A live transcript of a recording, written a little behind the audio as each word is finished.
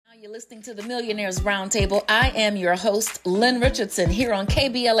You're listening to the Millionaires Roundtable. I am your host, Lynn Richardson, here on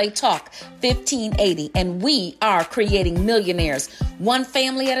KBLA Talk 1580, and we are creating millionaires, one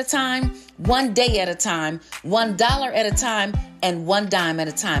family at a time, one day at a time, $1 at a time, and one dime at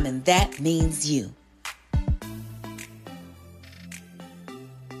a time, and that means you.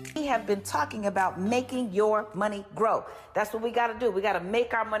 We have been talking about making your money grow. That's what we got to do. We got to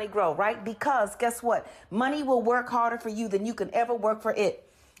make our money grow, right? Because guess what? Money will work harder for you than you can ever work for it.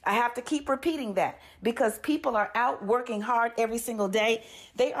 I have to keep repeating that because people are out working hard every single day.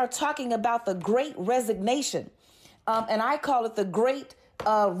 They are talking about the great resignation. And I call it the great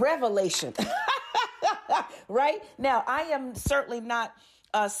revelation. Right? Now, I am certainly not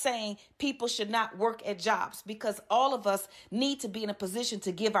saying people should not work at jobs, because all of us need to be in a position to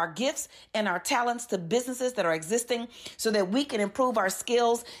give our gifts and our talents to businesses that are existing so that we can improve our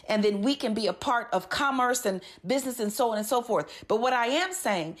skills and then we can be a part of commerce and business and so on and so forth. But what I am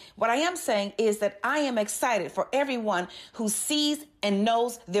saying is that I am excited for everyone who sees and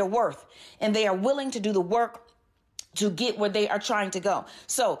knows their worth and they are willing to do the work to get where they are trying to go.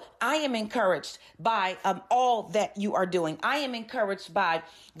 So I am encouraged by all that you are doing. I am encouraged by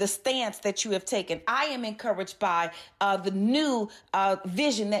the stance that you have taken. I am encouraged by the new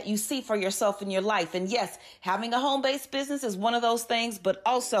vision that you see for yourself in your life. And yes, having a home-based business is one of those things, but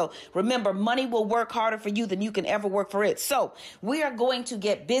also remember, money will work harder for you than you can ever work for it. So we are going to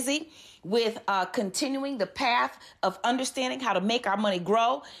get busy with continuing the path of understanding how to make our money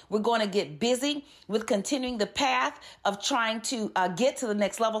grow. We're going to get busy with continuing the path of trying to get to the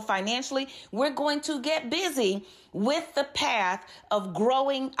next level financially. We're going to get busy with the path of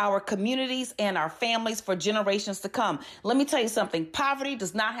growing our communities and our families for generations to come. Let me tell you something. Poverty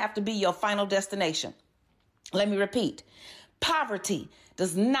does not have to be your final destination. Let me repeat. Poverty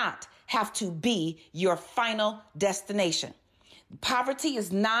does not have to be your final destination. Poverty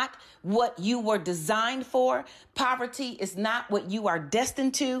is not what you were designed for. Poverty is not what you are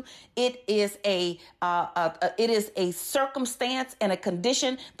destined to. It is a circumstance and a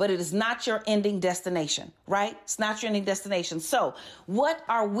condition, but it is not your ending destination, right? It's not your ending destination. So what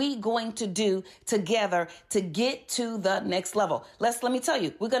are we going to do together to get to the next level? Let me tell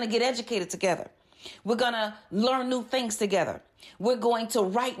you, we're going to get educated together. We're going to learn new things together. We're going to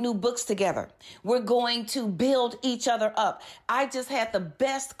write new books together. We're going to build each other up. I just had the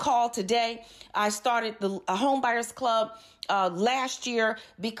best call today. I started a home buyers club last year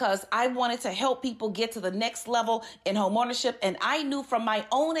because I wanted to help people get to the next level in home ownership. And I knew from my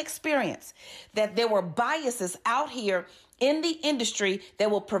own experience that there were biases out here in the industry that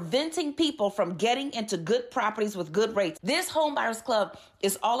were preventing people from getting into good properties with good rates. This home buyers club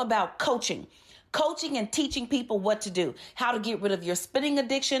is all about coaching and teaching people what to do, how to get rid of your spending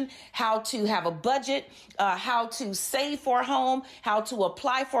addiction, how to have a budget, how to save for a home, how to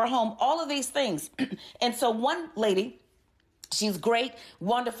apply for a home, all of these things. And so one lady, she's great,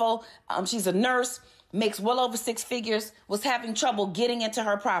 wonderful. She's a nurse, makes well over 6 figures, was having trouble getting into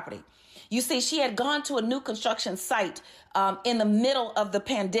her property. You see, she had gone to a new construction site in the middle of the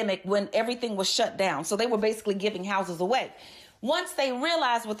pandemic when everything was shut down. So they were basically giving houses away. Once they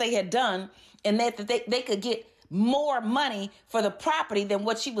realized what they had done and that they could get more money for the property than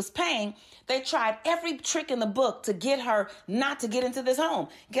what she was paying, they tried every trick in the book to get her not to get into this home.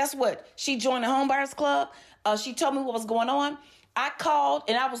 Guess what? She joined the home buyers club. She told me what was going on. I called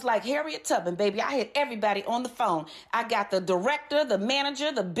and I was like Harriet Tubman, baby. I had everybody on the phone. I got the director, the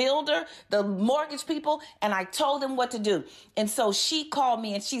manager, the builder, the mortgage people, and I told them what to do. And so she called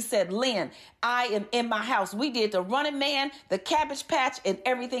me and she said, Lynn, I am in my house. We did the Running Man, the Cabbage Patch, and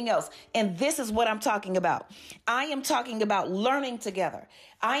everything else. And this is what I'm talking about. I am talking about learning together.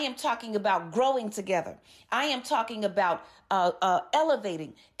 I am talking about growing together. I am talking about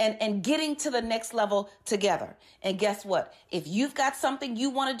elevating and getting to the next level together. And guess what? If you've got something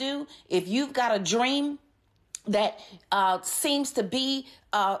you want to do, if you've got a dream that seems to be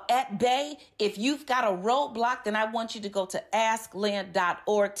at bay, if you've got a roadblock, then I want you to go to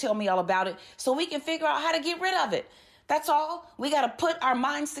asklynn.org. Tell me all about it so we can figure out how to get rid of it. That's all. We got to put our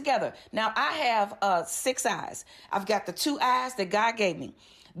minds together. Now, I have 6 eyes. I've got the 2 eyes that God gave me.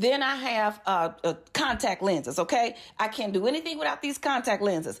 Then I have contact lenses, okay? I can't do anything without these contact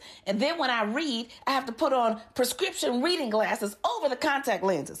lenses. And then when I read, I have to put on prescription reading glasses over the contact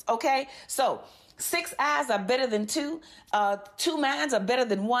lenses, okay? So 6 eyes are better than 2. 2 minds are better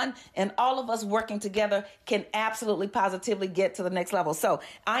than 1. And all of us working together can absolutely positively get to the next level. So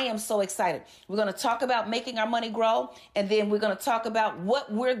I am so excited. We're going to talk about making our money grow. And then we're going to talk about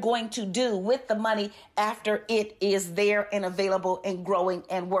what we're going to do with the money after it is there and available and growing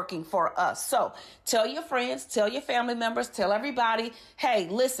and working for us. So tell your friends, tell your family members, tell everybody, hey,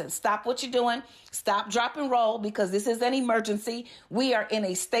 listen, stop what you're doing. Stop, drop, and roll, because this is an emergency. We are in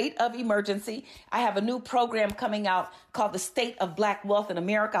a state of emergency. I have a new program coming out called the State of Black Wealth in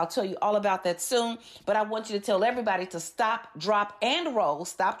America. I'll tell you all about that soon. But I want you to tell everybody to stop, drop, and roll.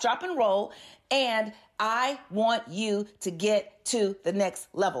 Stop, drop, and roll. And I want you to get to the next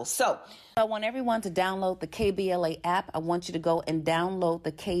level. So I want everyone to download the KBLA app. I want you to go and download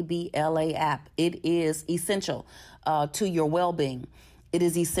the KBLA app. It is essential to your well-being. It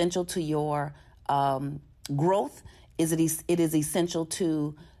is essential to your growth. It is essential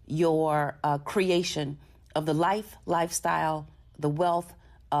to your creation of the lifestyle, the wealth,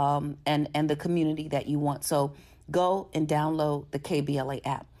 and the community that you want. So go and download the KBLA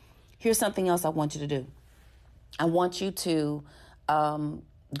app. Here's something else I want you to do. I want you to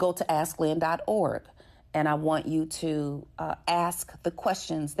go to asklynn.org, and I want you to ask the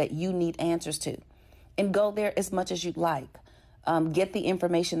questions that you need answers to, and go there as much as you'd like. Get the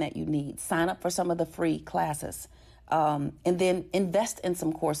information that you need. Sign up for some of the free classes. And then invest in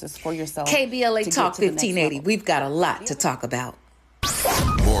some courses for yourself. KBLA Talk 1580. We've got a lot to talk about.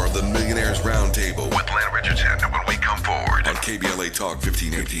 More of the Millionaires Roundtable with Lynn Richardson when we come forward on KBLA Talk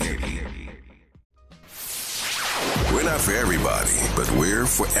 1580. We're not for everybody, but we're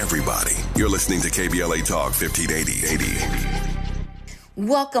for everybody. You're listening to KBLA Talk 1580.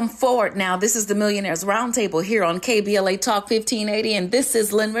 Welcome forward now. This is the Millionaires Roundtable here on KBLA Talk 1580, and this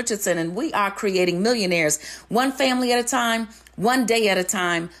is Lynn Richardson, and we are creating millionaires one family at a time, one day at a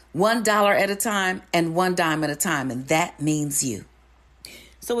time, $1 at a time, and one dime at a time, and that means you.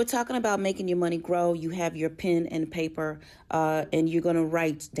 So we're talking about making your money grow. You have your pen and paper, and you're going to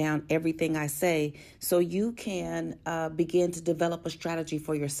write down everything I say so you can begin to develop a strategy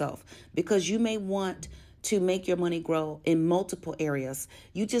for yourself, because you may want to make your money grow in multiple areas.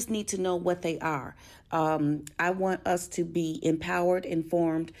 You just need to know what they are. I want us to be empowered,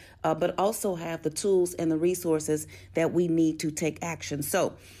 informed, but also have the tools and the resources that we need to take action.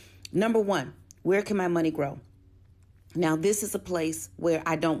 So, number one, where can my money grow? Now, this is a place where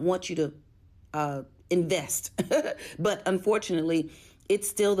I don't want you to invest, but unfortunately, it's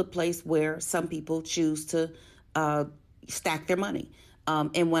still the place where some people choose to stack their money.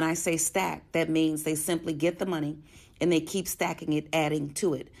 And when I say stack, that means they simply get the money and they keep stacking it, adding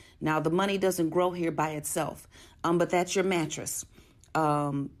to it. Now, the money doesn't grow here by itself, but that's your mattress,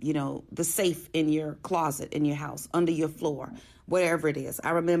 the safe in your closet, in your house, under your floor, wherever it is.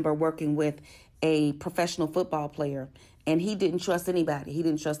 I remember working with a professional football player, and he didn't trust anybody. He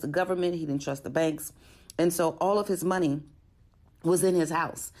didn't trust the government. He didn't trust the banks. And so all of his money was in his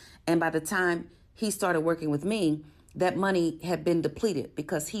house. And by the time he started working with me, that money had been depleted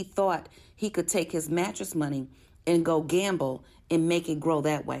because he thought he could take his mattress money and go gamble and make it grow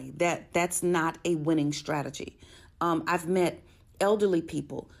that way. That's not a winning strategy. I've met elderly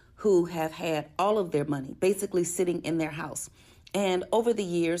people who have had all of their money basically sitting in their house. And over the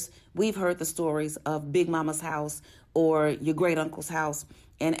years, we've heard the stories of Big Mama's house or your great uncle's house.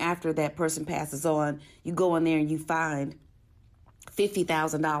 And after that person passes on, you go in there and you find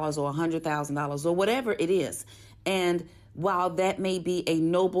 $50,000 or $100,000 or whatever it is. And while that may be a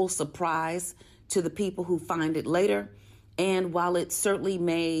noble surprise to the people who find it later, and while it certainly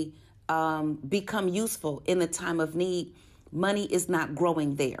may become useful in the time of need, money is not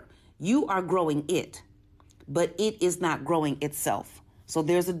growing there. You are growing it, but it is not growing itself. So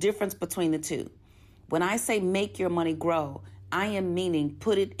there's a difference between the two. When I say make your money grow, I am meaning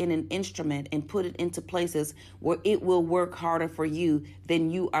put it in an instrument and put it into places where it will work harder for you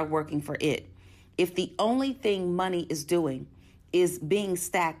than you are working for it. If the only thing money is doing is being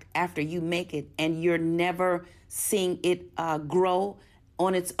stacked after you make it and you're never seeing it grow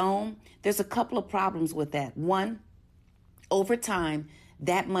on its own, there's a couple of problems with that. One, over time,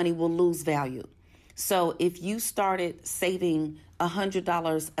 that money will lose value. So if you started saving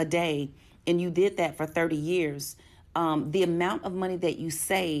 $100 a day and you did that for 30 years, the amount of money that you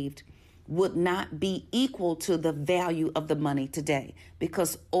saved would not be equal to the value of the money today,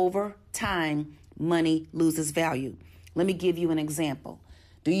 because over time, money loses value. Let me give you an example.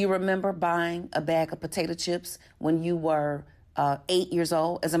 Do you remember buying a bag of potato chips when you were 8 years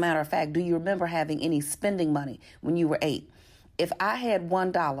old? As a matter of fact, do you remember having any spending money when you were 8? If I had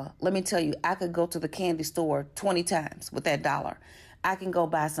 $1, let me tell you, I could go to the candy store 20 times with that dollar. I can go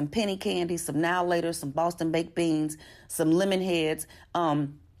buy some penny candy, some Now Later, some Boston baked beans, some lemon heads,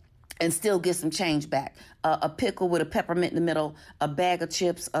 and still get some change back. A pickle with a peppermint in the middle, a bag of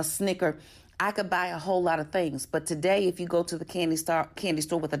chips, a Snicker. I could buy a whole lot of things. But today, if you go to the candy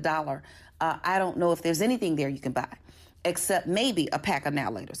store with $1, I don't know if there's anything there you can buy, except maybe a pack of Now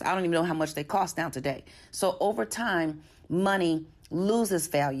Laters. I don't even know how much they cost now today. So over time, money loses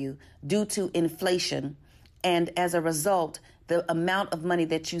value due to inflation. And as a result, the amount of money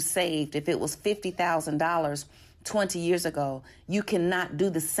that you saved, if it was $50,000 20 years ago, you cannot do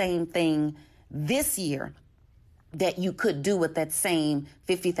the same thing this year that you could do with that same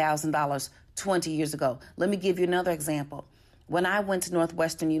 $50,000 20 years ago. Let me give you another example. When I went to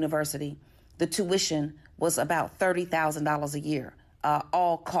Northwestern University, the tuition was about $30,000 a year,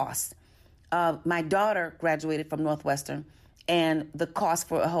 all costs. My daughter graduated from Northwestern, and the cost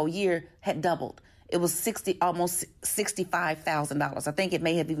for a whole year had doubled. It was almost $65,000. I think it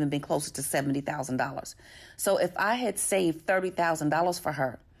may have even been closer to $70,000. So if I had saved $30,000 for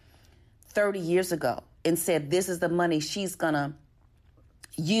her 30 years ago and said, this is the money she's going to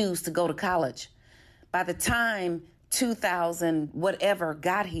use to go to college, by the time 2000 whatever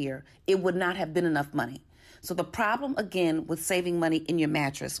got here, it would not have been enough money. So the problem, again, with saving money in your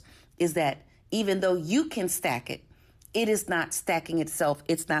mattress is that even though you can stack it, it is not stacking itself.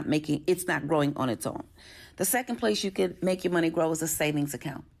 It's not growing on its own. The second place you can make your money grow is a savings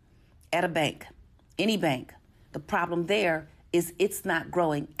account at a bank, any bank. The problem there is it's not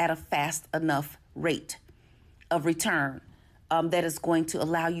growing at a fast enough rate of return that is going to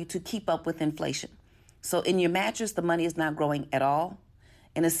allow you to keep up with inflation. So in your mattress, the money is not growing at all.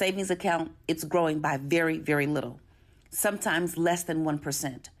 In a savings account, it's growing by very, very little, sometimes less than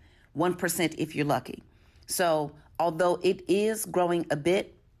 1%, 1% if you're lucky. So although it is growing a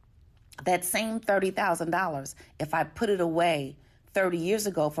bit, that same $30,000, if I put it away 30 years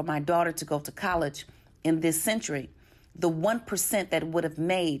ago for my daughter to go to college in this century, the 1% that would have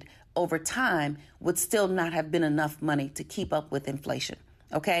made over time would still not have been enough money to keep up with inflation,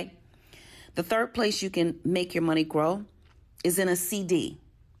 okay? The third place you can make your money grow is in a CD.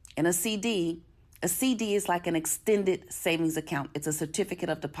 In a CD is like an extended savings account. It's a certificate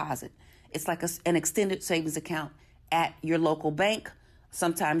of deposit. It's like an extended savings account at your local bank.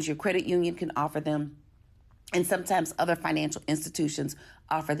 Sometimes your credit union can offer them, and sometimes other financial institutions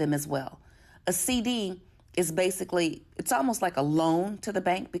offer them as well. A CD is basically, it's almost like a loan to the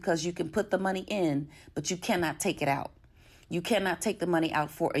bank because you can put the money in, but you cannot take it out. You cannot take the money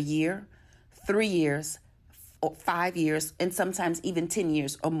out for a year, 3 years, or 5 years, and sometimes even 10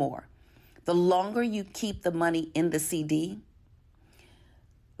 years or more. The longer you keep the money in the CD,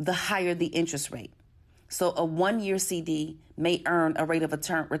 the higher the interest rate. So a 1-year CD may earn a rate of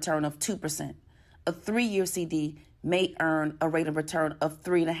return of 2%. A 3-year CD may earn a rate of return of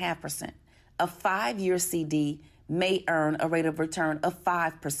 3.5%. A 5-year CD may earn a rate of return of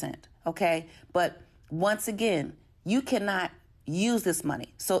 5%. Okay. But once again, you cannot use this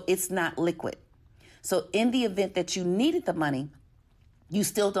money. So it's not liquid. So in the event that you needed the money, you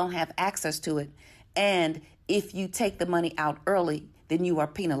still don't have access to it. And if you take the money out early, then you are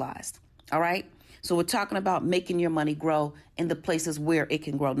penalized. All right. So we're talking about making your money grow in the places where it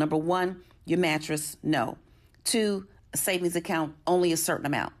can grow. Number 1, your mattress, no. 2, a savings account, only a certain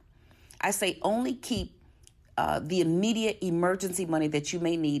amount. I say only keep the immediate emergency money that you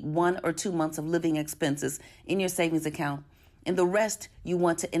may need, 1 or 2 months of living expenses in your savings account. And the rest you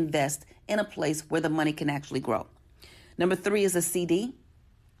want to invest in a place where the money can actually grow. Number 3 is a CD,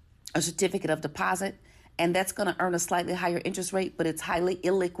 a certificate of deposit. And that's going to earn a slightly higher interest rate, but it's highly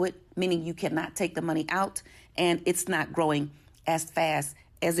illiquid, meaning you cannot take the money out, and it's not growing as fast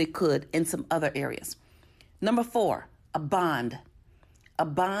as it could in some other areas. Number 4, a bond. A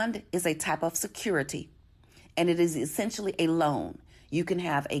bond is a type of security, and it is essentially a loan. You can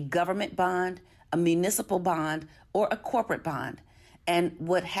have a government bond, a municipal bond, or a corporate bond. And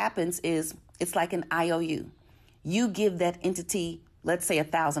what happens is it's like an IOU. You give that entity, let's say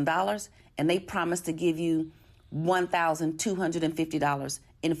 $1,000, and they promise to give you $1,250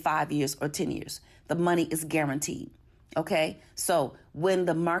 in 5 years or 10 years. The money is guaranteed. Okay? So when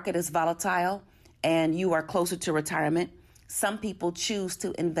the market is volatile and you are closer to retirement, some people choose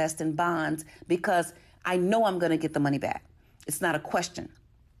to invest in bonds because I know I'm going to get the money back. It's not a question.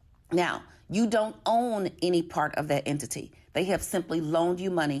 Now, you don't own any part of that entity. They have simply loaned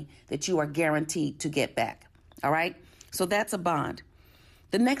you money that you are guaranteed to get back. All right? So that's a bond.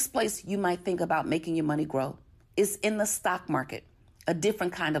 The next place you might think about making your money grow is in the stock market, a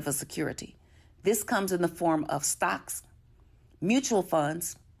different kind of a security. This comes in the form of stocks, mutual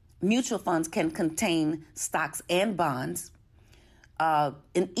funds. Mutual funds can contain stocks and bonds.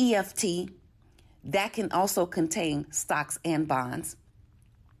 an EFT that can also contain stocks and bonds.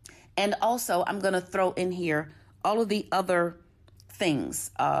 And also, I'm going to throw in here all of the other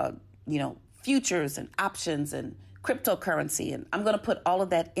things, futures and options and cryptocurrency. And I'm going to put all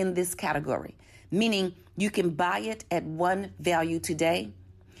of that in this category, meaning you can buy it at one value today,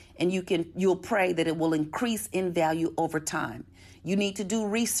 and you'll pray that it will increase in value over time. You need to do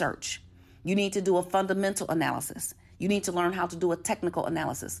research. You need to do a fundamental analysis. You need to learn how to do a technical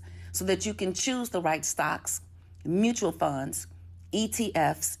analysis so that you can choose the right stocks, mutual funds,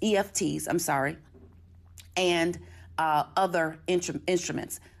 EFTs, and other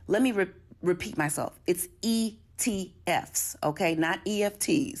instruments. Let me repeat myself. It's ETFs, okay? Not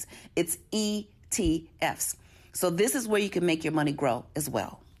EFTs. It's ETFs. So this is where you can make your money grow as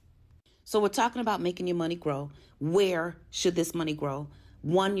well. So we're talking about making your money grow. Where should this money grow?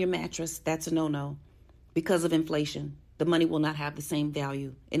 One, your mattress. That's a no-no. Because of inflation, the money will not have the same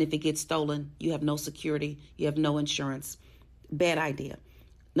value. And if it gets stolen, you have no security. You have no insurance. Bad idea.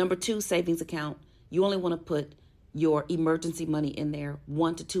 Number two, savings account. You only want to put your emergency money in there,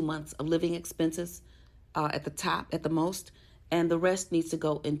 1 to 2 months of living expenses at the top, at the most. And the rest needs to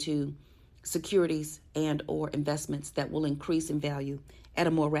go into securities and or investments that will increase in value at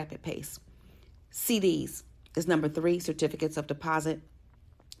a more rapid pace. CDs is number three, certificates of deposit.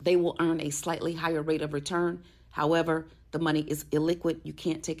 They will earn a slightly higher rate of return. However, the money is illiquid. You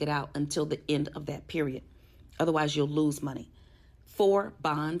can't take it out until the end of that period. Otherwise, you'll lose money. 4,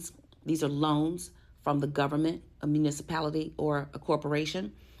 bonds. These are loans from the government, a municipality, or a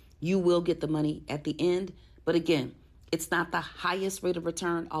corporation. You will get the money at the end. But again, it's not the highest rate of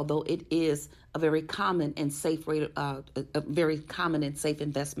return, although it is a very common and safe rate, a very common and safe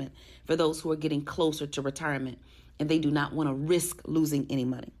investment for those who are getting closer to retirement and they do not want to risk losing any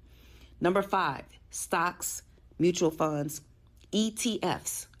money. Number 5, stocks, mutual funds,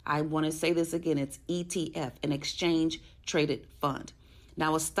 ETFs. I want to say this again. It's ETF, an exchange traded fund.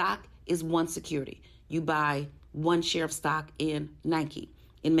 Now, a stock is one security. You buy one share of stock in Nike,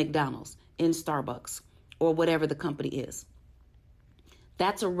 in McDonald's, in Starbucks, or whatever the company is.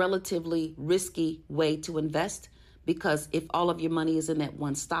 That's a relatively risky way to invest because if all of your money is in that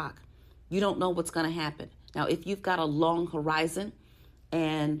one stock, you don't know what's going to happen. Now, if you've got a long horizon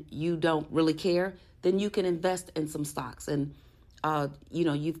and you don't really care, then you can invest in some stocks. And,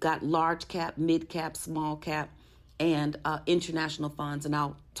 you've got large cap, mid cap, small cap, and international funds. And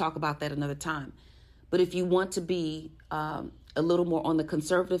I'll talk about that another time. But if you want to be a little more on the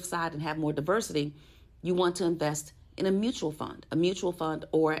conservative side and have more diversity, you want to invest in a mutual fund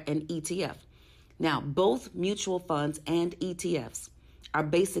or an ETF. Now, both mutual funds and ETFs are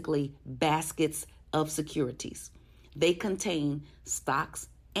basically baskets of securities. They contain stocks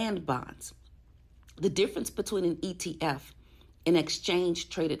and bonds. The difference between an ETF, an exchange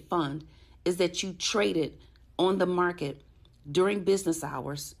traded fund, is that you trade it on the market during business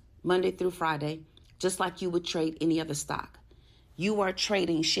hours, Monday through Friday, just like you would trade any other stock. You are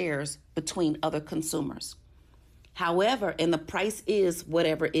trading shares between other consumers. However, and the price is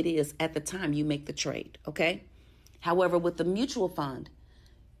whatever it is at the time you make the trade, okay? However, with the mutual fund,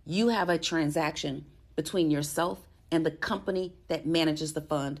 you have a transaction between yourself and the company that manages the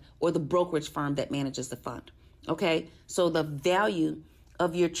fund or the brokerage firm that manages the fund, okay? So the value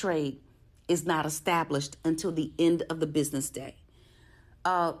of your trade is not established until the end of the business day.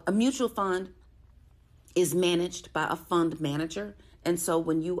 A mutual fund is managed by a fund manager. And so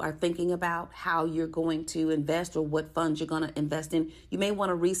when you are thinking about how you're going to invest or what funds you're going to invest in, you may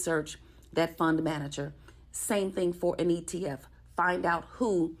want to research that fund manager. Same thing for an ETF. Find out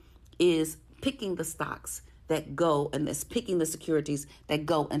who is picking the stocks that go and is picking the securities that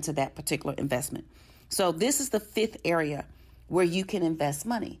go into that particular investment. So this is the 5th area where you can invest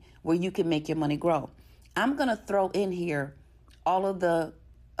money, where you can make your money grow. I'm going to throw in here all of the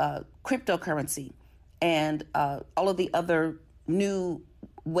cryptocurrency and all of the other new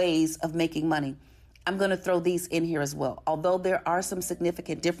ways of making money. I'm going to throw these in here as well. Although there are some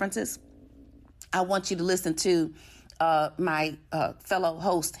significant differences, I want you to listen to my fellow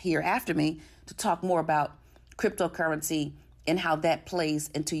host here after me to talk more about cryptocurrency and how that plays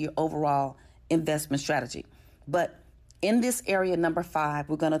into your overall investment strategy. But in this area, number 5,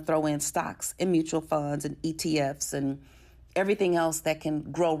 we're going to throw in stocks and mutual funds and ETFs and everything else that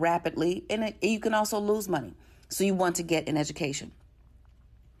can grow rapidly. And you can also lose money. So you want to get an education.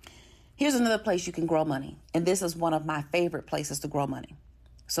 Here's another place you can grow money. And this is one of my favorite places to grow money.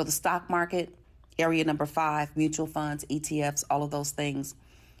 So the stock market, area number 5, mutual funds, ETFs, all of those things.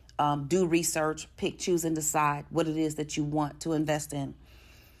 Do research, pick, choose, and decide what it is that you want to invest in.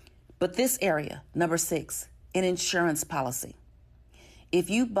 But this area, number 6, an insurance policy. if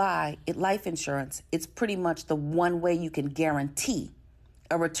you buy life insurance, it's pretty much the one way you can guarantee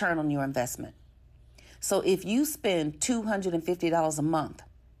a return on your investment. So if you spend $250 a month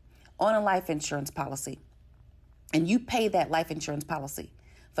on a life insurance policy, and you pay that life insurance policy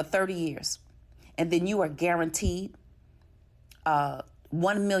for 30 years, and then you are guaranteed $1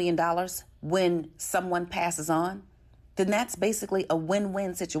 million when someone passes on, then that's basically a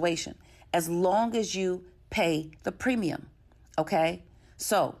win-win situation as long as you pay the premium, okay?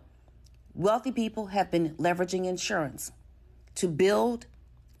 So wealthy people have been leveraging insurance to build,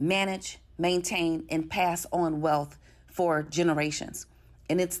 manage, maintain, and pass on wealth for generations.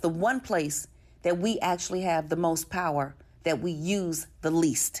 And it's the one place that we actually have the most power, that we use the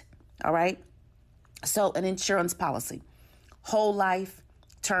least, all right? So an insurance policy, whole life,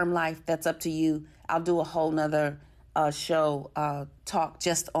 term life, that's up to you. I'll do a whole nother show talk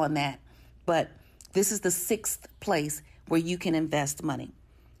just on that. But this is the sixth place where you can invest money.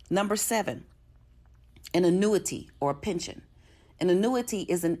 Number 7, an annuity or a pension. An annuity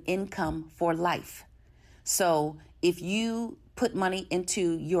is an income for life. So if you put money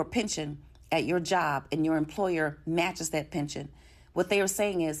into your pension at your job and your employer matches that pension, what they are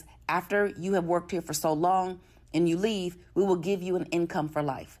saying is, after you have worked here for so long and you leave, we will give you an income for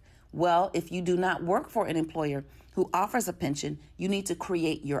life. Well, if you do not work for an employer who offers a pension, you need to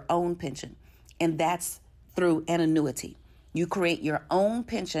create your own pension. And that's through an annuity. You create your own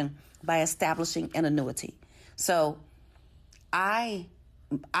pension by establishing an annuity. So I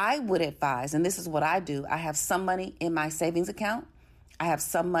would advise, and this is what I do, I have some money in my savings account. I have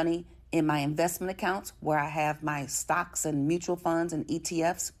some money in my investment accounts where I have my stocks and mutual funds and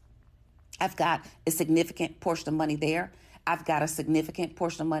ETFs. I've got a significant portion of money there. I've got a significant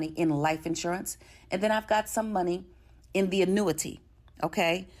portion of money in life insurance. And then I've got some money in the annuity,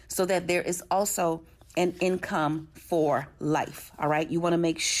 okay? So that there is also an income for life, all right? You want to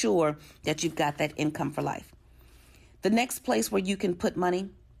make sure that you've got that income for life. The next place where you can put money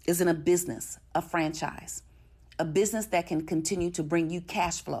is in a business, a franchise, a business that can continue to bring you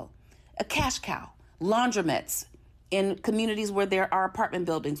cash flow. A cash cow, laundromats in communities where there are apartment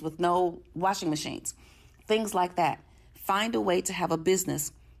buildings with no washing machines, things like that. Find a way to have a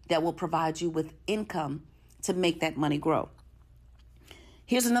business that will provide you with income to make that money grow.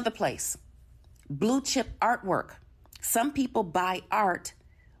 Here's another place, blue chip artwork. Some people buy art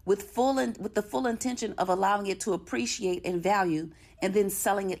with the full intention of allowing it to appreciate in value and then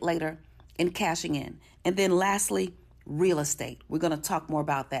selling it later and cashing in. And then lastly, real estate. We're going to talk more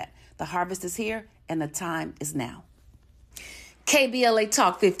about that. The harvest is here and the time is now. KBLA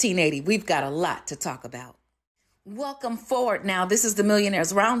Talk 1580. We've got a lot to talk about. Welcome forward now. This is the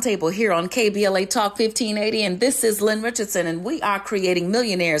Millionaires Roundtable here on KBLA Talk 1580. And this is Lynn Richardson. And we are creating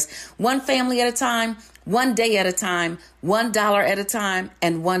millionaires one family at a time, one day at a time, $1 at a time,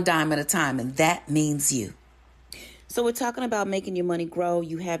 and one dime at a time. And that means you. So we're talking about making your money grow.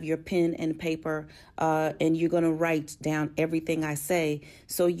 You have your pen and paper, and you're going to write down everything I say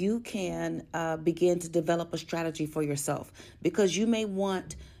so you can begin to develop a strategy for yourself, because you may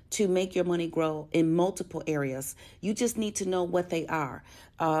want to make your money grow in multiple areas. You just need to know what they are.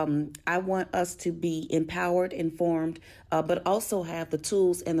 I want us to be empowered, informed, but also have the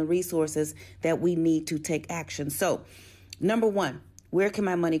tools and the resources that we need to take action. So, number 1, where can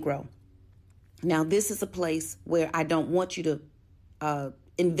my money grow? Now, this is a place where I don't want you to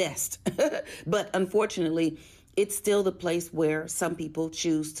invest, but unfortunately, it's still the place where some people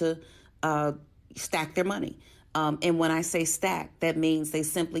choose to stack their money. And when I say stack, that means they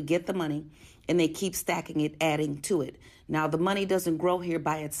simply get the money and they keep stacking it, adding to it. Now, the money doesn't grow here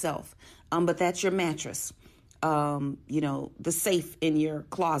by itself, but that's your mattress, the safe in your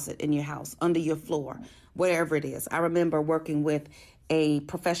closet, in your house, under your floor, wherever it is. I remember working with a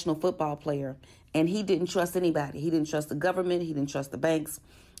professional football player, and he didn't trust anybody. He didn't trust the government. He didn't trust the banks.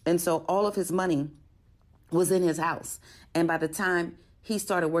 And so all of his money was in his house. And by the time he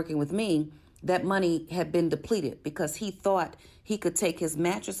started working with me, that money had been depleted because he thought he could take his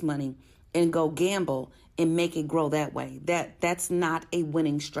mattress money and go gamble and make it grow that way. That's not a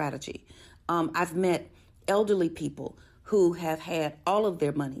winning strategy. I've met elderly people who have had all of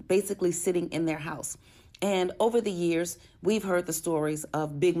their money basically sitting in their house. And over the years, we've heard the stories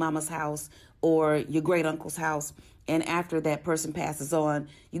of Big Mama's house or your great uncle's house. And after that person passes on,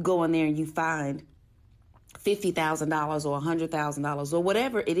 you go in there and you find $50,000 or $100,000 or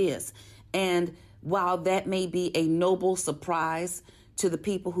whatever it is. And while that may be a noble surprise to the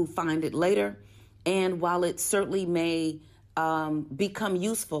people who find it later, and while it certainly may become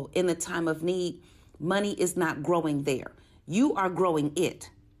useful in the time of need, money is not growing there. You are growing it,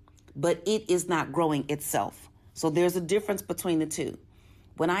 but it is not growing itself. So there's a difference between the two.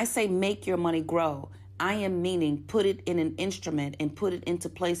 When I say make your money grow, I am meaning put it in an instrument and put it into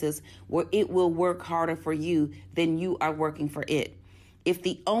places where it will work harder for you than you are working for it. If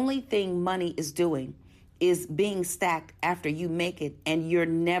the only thing money is doing is being stacked after you make it and you're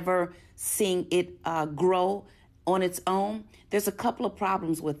never seeing it grow on its own, there's a couple of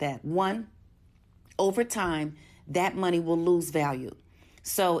problems with that. One, over time, that money will lose value.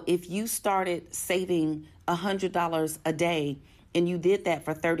 So if you started saving $100 a day and you did that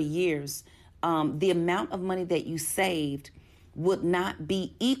for 30 years, the amount of money that you saved would not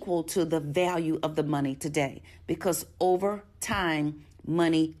be equal to the value of the money today, because over time,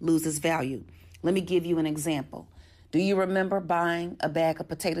 money loses value. Let me give you an example. Do you remember buying a bag of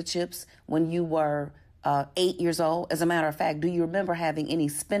potato chips when you were 8 years old? As a matter of fact, do you remember having any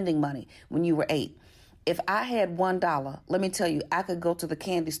spending money when you were 8? If I had $1, let me tell you, I could go to the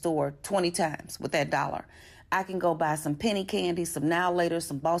candy store 20 times with that dollar. I can go buy some penny candy, some Now Later,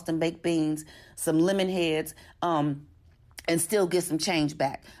 some Boston baked beans, some lemon heads, and still get some change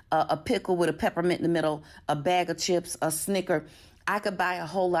back. A pickle with a peppermint in the middle, a bag of chips, a Snicker. I could buy a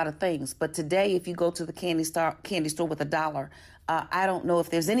whole lot of things. But today, if you go to the candy store with $1, I don't know if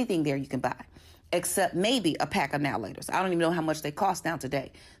there's anything there you can buy, except maybe a pack of Now Laters. I don't even know how much they cost now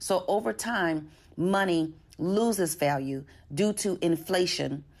today. So over time, money loses value due to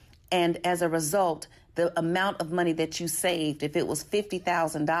inflation. And as a result, the amount of money that you saved, if it was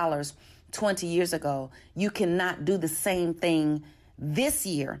 $50,000 20 years ago, you cannot do the same thing this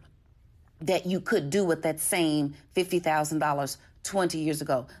year that you could do with that same $50,000 20 years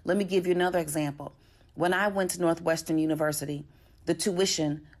ago. Let me give you another example. When I went to Northwestern University, the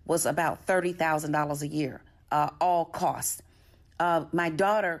tuition was about $30,000 a year, all costs. My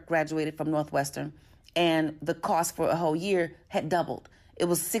daughter graduated from Northwestern, and the cost for a whole year had doubled. It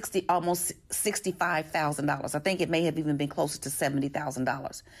was almost $65,000. I think it may have even been closer to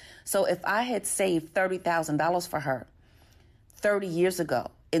 $70,000. So if I had saved $30,000 for her 30 years ago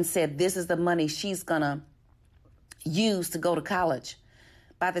and said, this is the money she's going to use to go to college,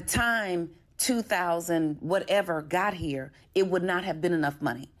 by the time 2000 whatever got here, it would not have been enough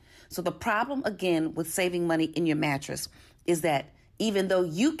money. So the problem, again, with saving money in your mattress is that even though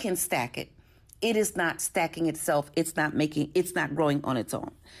you can stack it, it is not stacking itself. It's not growing on its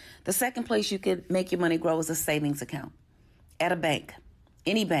own. The second place you can make your money grow is a savings account at a bank,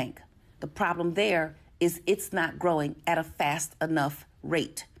 any bank. The problem there is it's not growing at a fast enough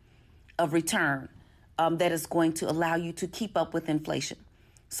rate of return that is going to allow you to keep up with inflation.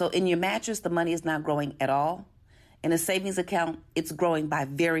 So in your mattress, the money is not growing at all. In a savings account, it's growing by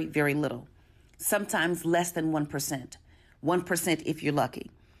very, very little, sometimes less than 1%, 1% if you're lucky.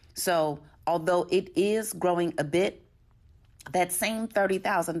 So although it is growing a bit, that same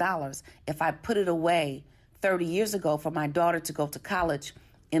 $30,000, if I put it away 30 years ago for my daughter to go to college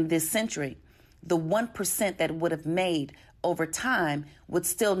in this century, the 1% that it would have made over time would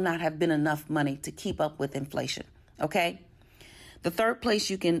still not have been enough money to keep up with inflation, okay? The third place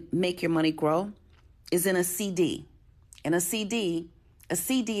you can make your money grow is in a CD. In a CD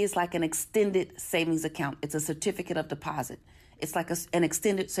is like an extended savings account. It's a certificate of deposit. It's like an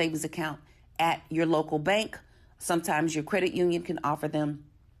extended savings account at your local bank. Sometimes your credit union can offer them,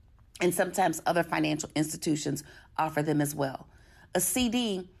 and sometimes other financial institutions offer them as well. A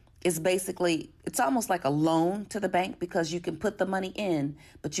CD is basically, it's almost like a loan to the bank because you can put the money in,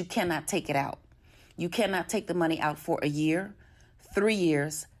 but you cannot take it out. You cannot take the money out for a year, 3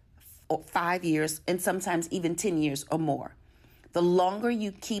 years, or 5 years, and sometimes even 10 years or more. The longer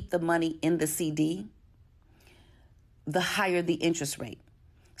you keep the money in the CD, the higher the interest rate.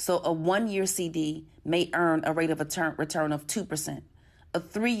 So a 1-year CD may earn a rate of return of 2%. A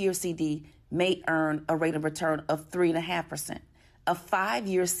 3-year CD may earn a rate of return of 3.5%. A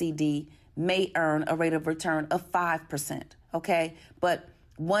 5-year CD may earn a rate of return of 5%, okay? But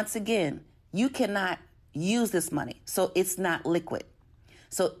once again, you cannot use this money, so it's not liquid.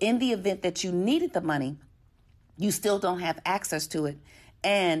 So in the event that you needed the money, you still don't have access to it.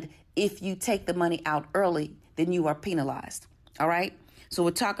 And if you take the money out early, then you are penalized, all right? So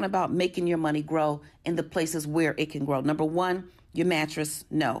we're talking about making your money grow in the places where it can grow. Number 1, your mattress,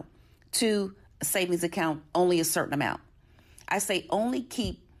 no. 2, a savings account, only a certain amount. I say only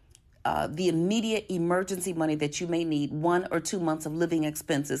keep the immediate emergency money that you may need, 1 or 2 months of living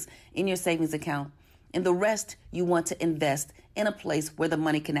expenses in your savings account. And the rest you want to invest in a place where the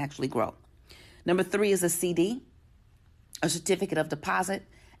money can actually grow. Number 3 is a CD, a certificate of deposit.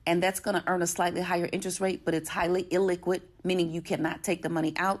 And that's going to earn a slightly higher interest rate, but it's highly illiquid, meaning you cannot take the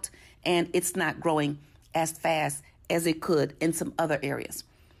money out, and it's not growing as fast as it could in some other areas.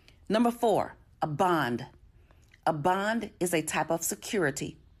 Number 4, a bond. A bond is a type of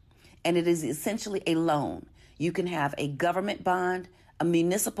security, and it is essentially a loan. You can have a government bond, a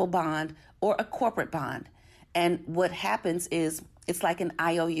municipal bond, or a corporate bond. And what happens is it's like an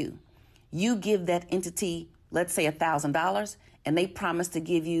IOU. You give that entity, let's say $1,000, and they promise to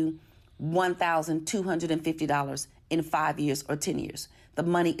give you $1,250 in 5 years or 10 years. The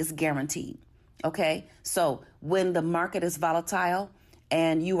money is guaranteed. Okay? So when the market is volatile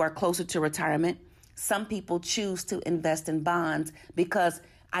and you are closer to retirement, some people choose to invest in bonds because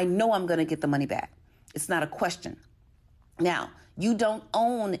I know I'm going to get the money back. It's not a question. Now, you don't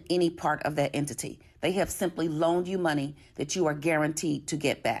own any part of that entity. They have simply loaned you money that you are guaranteed to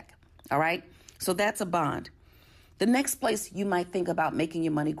get back. All right? So that's a bond. The next place you might think about making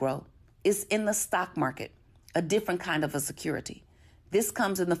your money grow is in the stock market, a different kind of a security. This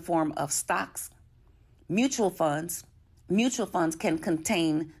comes in the form of stocks, mutual funds. Mutual funds can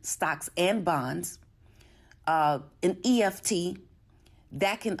contain stocks and bonds. An EFT,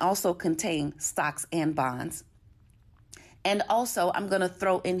 that can also contain stocks and bonds. And also, I'm going to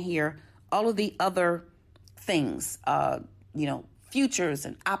throw in here all of the other things, futures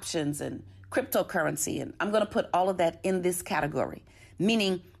and options and cryptocurrency. And I'm going to put all of that in this category,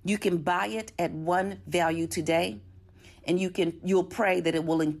 meaning you can buy it at one value today, and you'll pray that it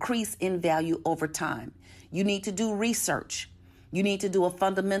will increase in value over time. You need to do research. You need to do a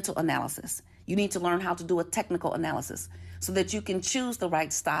fundamental analysis. You need to learn how to do a technical analysis so that you can choose the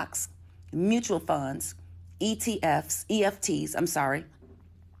right stocks, mutual funds, EFTs,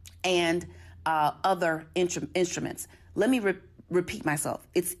 and other instruments. Let me repeat myself.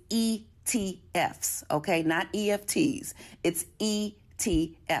 It's ETFs, okay? Not EFTs. It's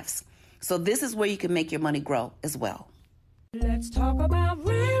ETFs. So this is where you can make your money grow as well. Let's talk about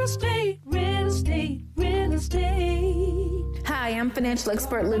real estate, real estate, real estate. Hi, I'm financial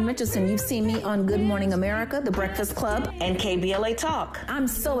expert Lynn Richardson. You've seen me on Good Morning America, The Breakfast Club, and KBLA Talk. I'm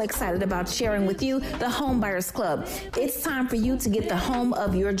so excited about sharing with you the Home Buyers Club. It's time for you to get the home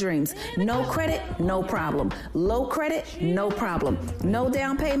of your dreams. No credit, no problem. Low credit, no problem. No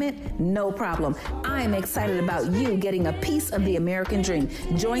down payment, no problem. I am excited about you getting a piece of the American dream.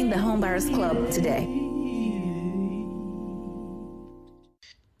 Join the Home Buyers Club today.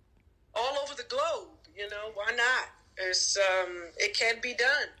 All over the globe, why not? It can be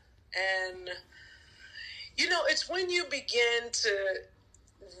done. And, it's when you begin to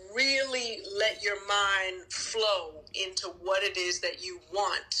really let your mind flow into what it is that you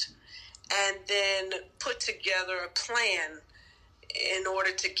want and then put together a plan in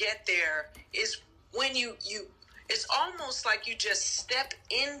order to get there is when you it's almost like you just step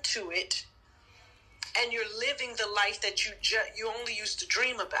into it and you're living the life that you only used to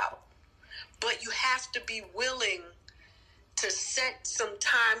dream about. But you have to be willing to set some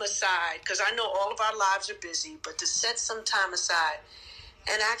time aside, because I know all of our lives are busy, but to set some time aside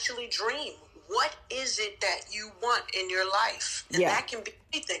and actually dream. What is it that you want in your life? And that can be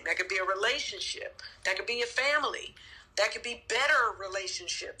anything. That could be a relationship. That could be a family. That could be better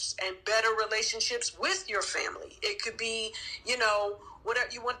relationships and better relationships with your family. It could be,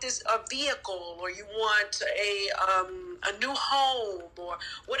 whatever you want, a vehicle, or you want a new home, or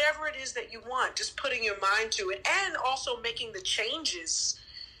whatever it is that you want. Just putting your mind to it, and also making the changes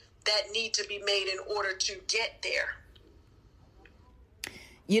that need to be made in order to get there.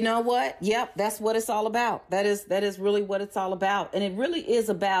 You know what? Yep, that's what it's all about. That is really what it's all about, and it really is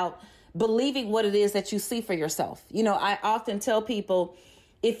about believing what it is that you see for yourself. I often tell people,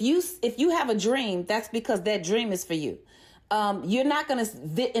 if you have a dream, that's because that dream is for you. You're not going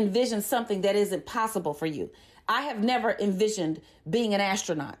to envision something that isn't possible for you. I have never envisioned being an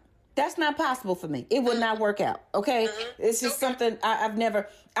astronaut. That's not possible for me. It would not work out. Okay. It's just something I've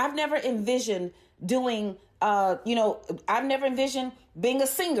never envisioned doing. I've never envisioned being a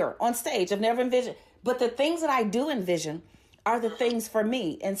singer on stage. I've never envisioned, but the things that I do envision are the things for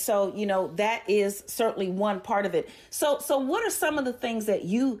me. And so, that is certainly one part of it. So what are some of the things that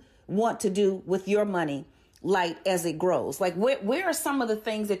you want to do with your money, like as it grows? Like where are some of the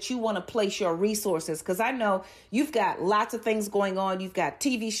things that you want to place your resources? Because I know you've got lots of things going on. You've got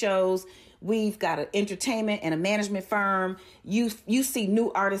TV shows. We've got an entertainment and a management firm. You see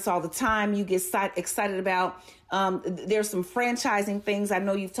new artists all the time. You get excited about. There's some franchising things I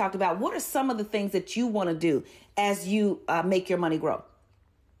know you've talked about. What are some of the things that you want to do as you make your money grow?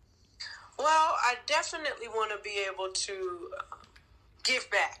 Well, I definitely want to be able to give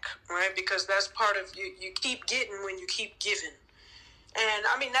back, right? Because that's part of you keep getting when you keep giving. And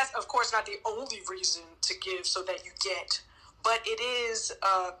I mean, that's of course not the only reason to give so that you get, but it is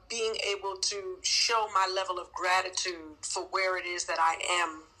being able to show my level of gratitude for where it is that I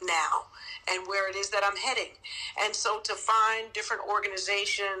am now and where it is that I'm heading. And so to find different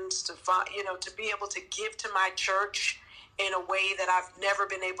organizations, to find, to be able to give to my church in a way that I've never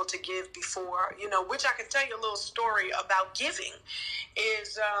been able to give before, which I can tell you a little story about giving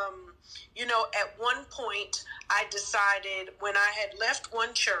is, at one point I decided when I had left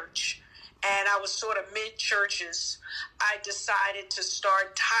one church and I was sort of mid-churches, I decided to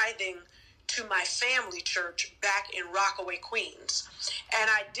start tithing to my family church back in Rockaway, Queens. And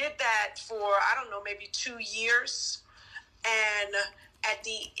I did that for, maybe 2 years. And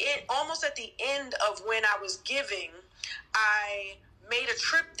almost at the end of when I was giving, I made a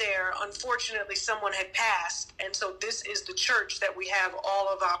trip there. Unfortunately, someone had passed. And so this is the church that we have all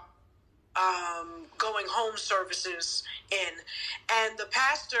of our going home services in. And the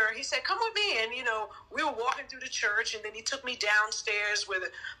pastor, he said, come with me. And, we were walking through the church, and then he took me downstairs with a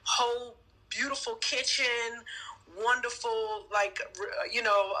whole beautiful kitchen, wonderful,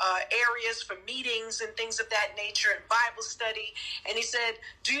 areas for meetings and things of that nature and Bible study. And he said,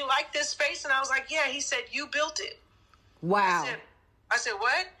 do you like this space? And I was like, yeah. He said, you built it. Wow. I said,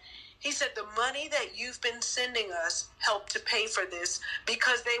 what? He said, the money that you've been sending us helped to pay for this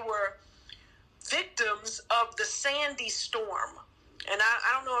because they were victims of the Sandy storm. And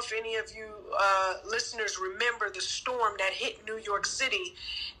I don't know if any of you listeners remember the storm that hit New York City.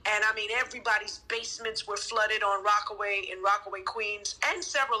 And everybody's basements were flooded in Rockaway, Queens, and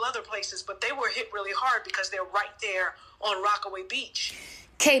several other places. But they were hit really hard because they're right there on Rockaway Beach.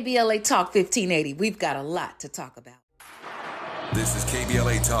 KBLA Talk 1580. We've got a lot to talk about. This is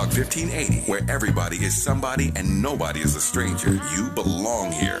KBLA Talk 1580, where everybody is somebody and nobody is a stranger. You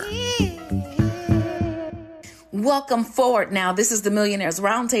belong here. Welcome forward now. This is the Millionaires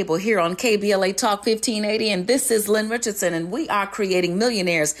Roundtable here on KBLA Talk 1580, and this is Lynn Richardson, and we are creating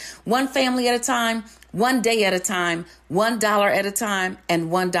millionaires one family at a time, one day at a time, $1 at a time, and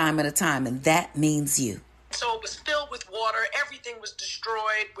one dime at a time, and that means you. So it was filled with water. Everything was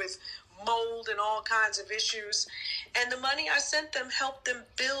destroyed with mold and all kinds of issues. And the money I sent them helped them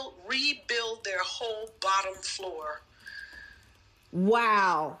rebuild their whole bottom floor.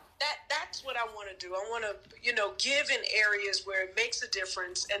 Wow. That's what I want to do. I want to, give in areas where it makes a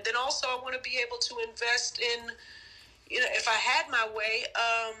difference. And then also I want to be able to invest in, if I had my way,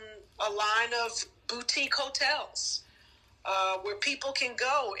 a line of boutique hotels where people can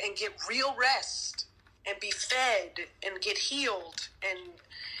go and get real rest and be fed and get healed. And,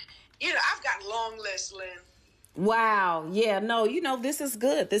 I've got a long list, Lynn. Wow. Yeah, no, this is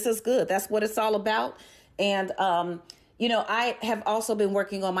good. This is good. That's what it's all about. And, I have also been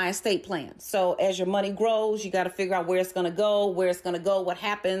working on my estate plan. So as your money grows, you got to figure out where it's going to go, what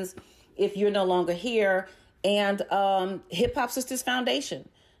happens if you're no longer here. And Hip Hop Sisters Foundation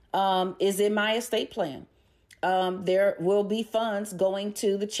is in my estate plan. There will be funds going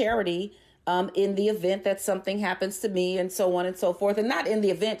to the charity in the event that something happens to me and so on and so forth. And not in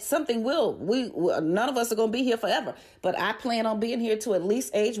the event, something will. None of us are going to be here forever. But I plan on being here to at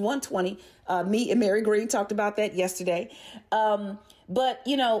least age 120. Me and Mary Green talked about that yesterday. But,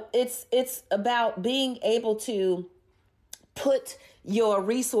 it's about being able to put your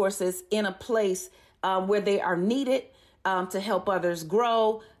resources in a place where they are needed to help others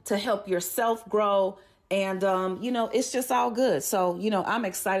grow, to help yourself grow. And, it's just all good. So, I'm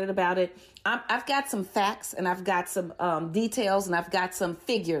excited about it. I've got some facts and I've got some details and I've got some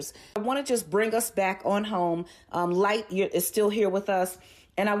figures. I want to just bring us back on home. Light is still here with us.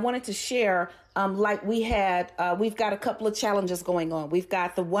 And I wanted to share, we've got a couple of challenges going on. We've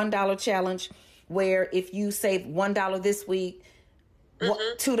got the $1 challenge where if you save $1 this week,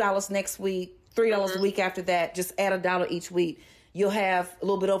 $2 next week, $3 the week after that, just add $1 each week. You'll have a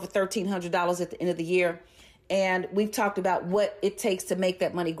little bit over $1,300 at the end of the year. And we've talked about what it takes to make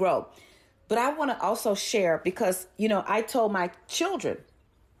that money grow. But I want to also share because, I told my children,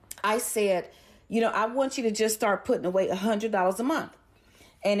 I said, I want you to just start putting away $100 a month.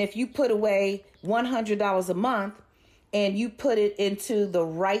 And if you put away $100 a month and you put it into the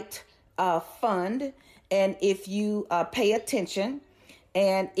right fund, and if you pay attention,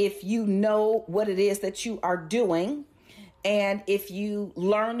 and if you know what it is that you are doing, and if you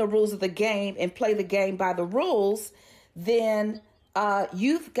learn the rules of the game and play the game by the rules, then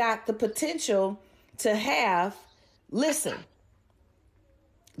you've got the potential to have, listen,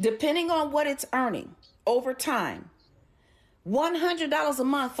 depending on what it's earning over time, $100 a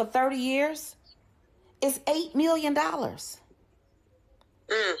month for 30 years is $8 million. $8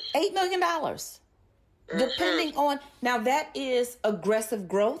 million. Depending on, now that is aggressive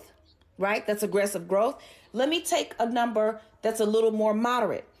growth, right? That's aggressive growth. Let me take a number that's a little more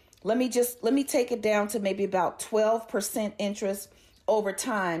moderate. Let me take it down to maybe about 12% interest over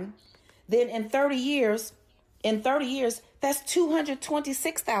time. Then in 30 years, that's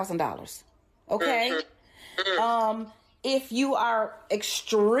 $226,000. Okay. If you are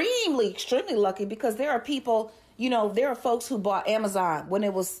extremely lucky, because there are people, there are folks who bought Amazon when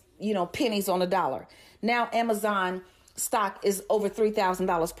it was, pennies on the dollar. Now Amazon stock is over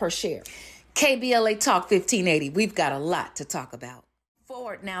 $3,000 per share. KBLA Talk 1580. We've got a lot to talk about.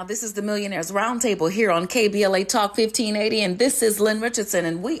 Forward now. This is the Millionaires Roundtable here on KBLA Talk 1580, and this is Lynn Richardson,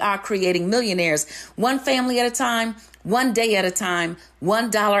 and we are creating millionaires one family at a time, one day at a time,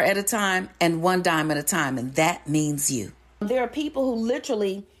 $1 at a time, and one dime at a time, and that means you. There are people who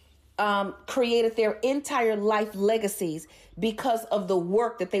literally created their entire life legacies because of the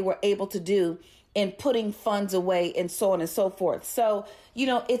work that they were able to do in putting funds away and so on and so forth. So,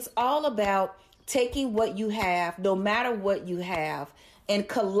 it's all about taking what you have, no matter what you have, and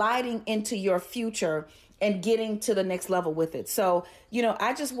colliding into your future and getting to the next level with it. So,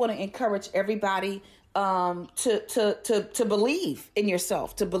 I just want to encourage everybody to believe in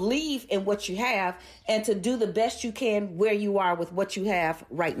yourself, to believe in what you have, and to do the best you can where you are with what you have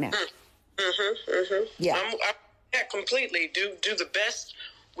right now. Yeah. Yeah, completely. Do the best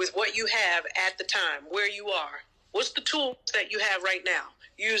with what you have at the time, where you are. What's the tools that you have right now?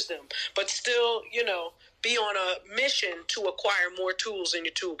 Use them, but still, be on a mission to acquire more tools in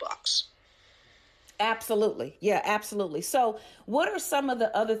your toolbox. Absolutely. Yeah, absolutely. So what are some of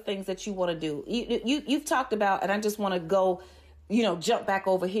the other things that you want to do? You've talked about, and I just want to go, jump back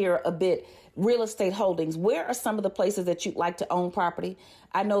over here a bit, real estate holdings. Where are some of the places that you'd like to own property?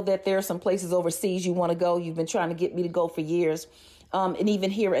 I know that there are some places overseas you want to go. You've been trying to get me to go for years. And even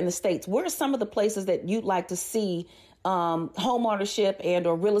here in the States, where are some of the places that you'd like to see home ownership and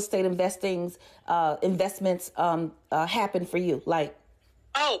or real estate investments happen for you? Like,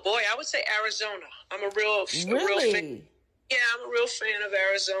 oh boy, I would say Arizona. I'm a real fan. Yeah, I'm a real fan of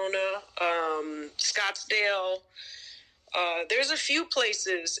Arizona. Scottsdale. There's a few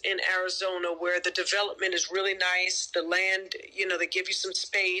places in Arizona where the development is really nice. The land, they give you some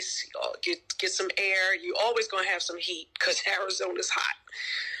space, get some air. You always going to have some heat because Arizona's hot.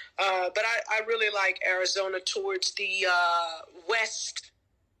 But I really like Arizona towards the west,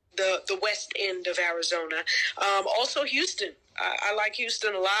 the west end of Arizona. Also Houston. I like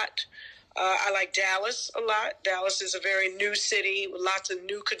Houston a lot. I like Dallas a lot. Dallas is a very new city with lots of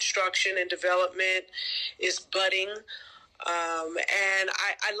new construction and development is budding. And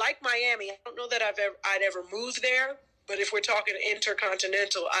I like Miami. I don't know that I'd ever move there, but if we're talking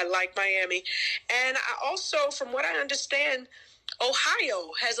intercontinental, I like Miami. And I also, from what I understand,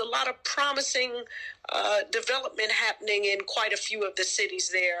 Ohio has a lot of promising development happening in quite a few of the cities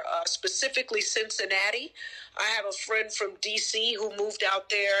there, specifically Cincinnati. I have a friend from D.C. who moved out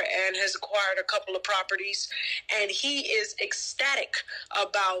there and has acquired a couple of properties, and he is ecstatic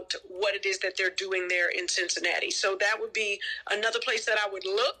about what it is that they're doing there in Cincinnati. So that would be another place that I would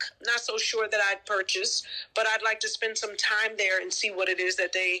look. Not so sure that I'd purchase, but I'd like to spend some time there and see what it is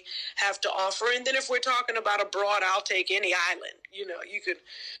that they have to offer. And then if we're talking about abroad, I'll take any island. You could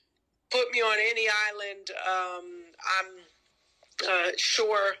put me on any island. I'm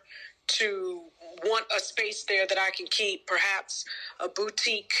sure to want a space there that I can keep, perhaps a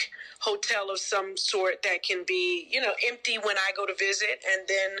boutique hotel of some sort that can be, empty when I go to visit, and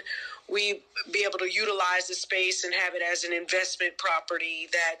then we be able to utilize the space and have it as an investment property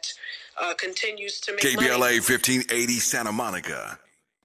that continues to make money. KBLA 1580 Santa Monica.